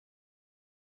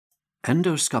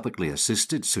Endoscopically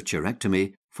assisted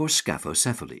suturectomy for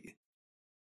scaphocephaly.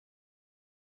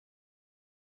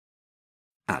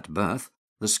 At birth,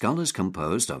 the skull is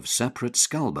composed of separate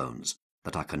skull bones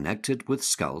that are connected with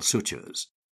skull sutures.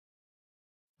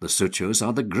 The sutures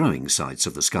are the growing sites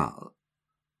of the skull.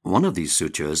 One of these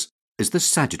sutures is the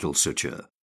sagittal suture,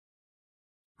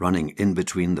 running in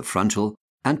between the frontal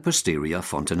and posterior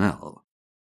fontanelle.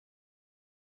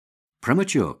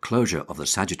 Premature closure of the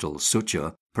sagittal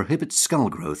suture prohibits skull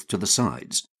growth to the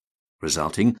sides,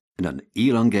 resulting in an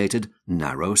elongated,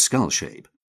 narrow skull shape.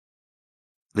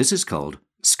 This is called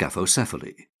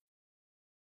scaphocephaly.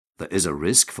 There is a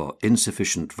risk for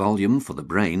insufficient volume for the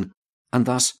brain, and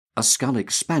thus a skull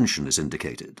expansion is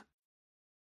indicated.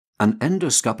 An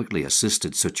endoscopically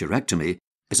assisted suturectomy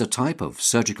is a type of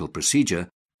surgical procedure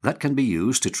that can be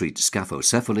used to treat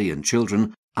scaphocephaly in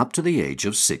children up to the age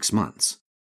of 6 months.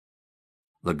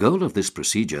 The goal of this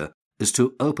procedure is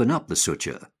to open up the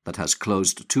suture that has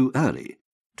closed too early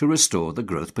to restore the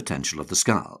growth potential of the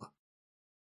skull.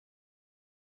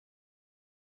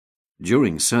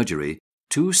 During surgery,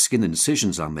 2 skin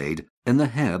incisions are made in the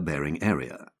hair-bearing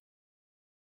area.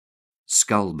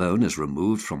 Skull bone is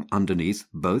removed from underneath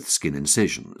both skin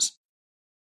incisions.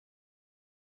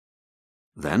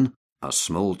 Then, a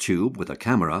small tube with a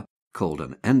camera, called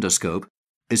an endoscope,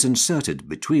 is inserted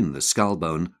between the skull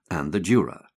bone and the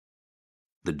dura.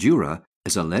 The dura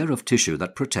is a layer of tissue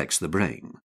that protects the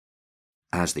brain.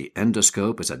 As the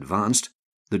endoscope is advanced,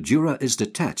 the dura is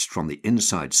detached from the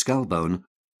inside skull bone,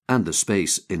 and the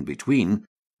space in between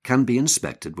can be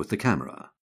inspected with the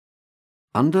camera.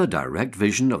 Under direct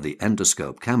vision of the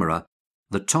endoscope camera,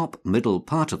 the top middle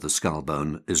part of the skull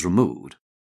bone is removed.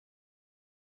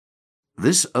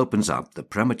 This opens up the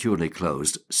prematurely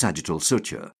closed sagittal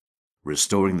suture,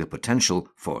 restoring the potential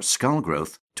for skull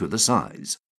growth to the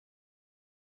sides.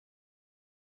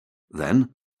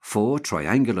 Then, 4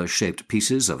 triangular-shaped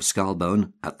pieces of skull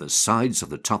bone at the sides of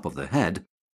the top of the head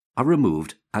are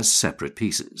removed as separate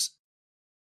pieces.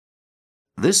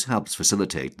 This helps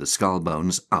facilitate the skull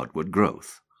bone's outward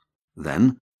growth.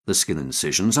 Then, the skin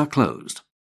incisions are closed.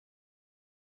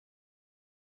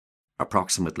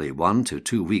 Approximately 1 to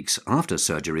 2 weeks after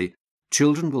surgery,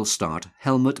 children will start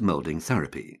helmet molding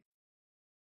therapy.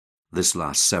 This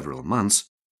lasts several months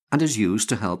and is used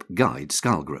to help guide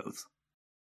skull growth.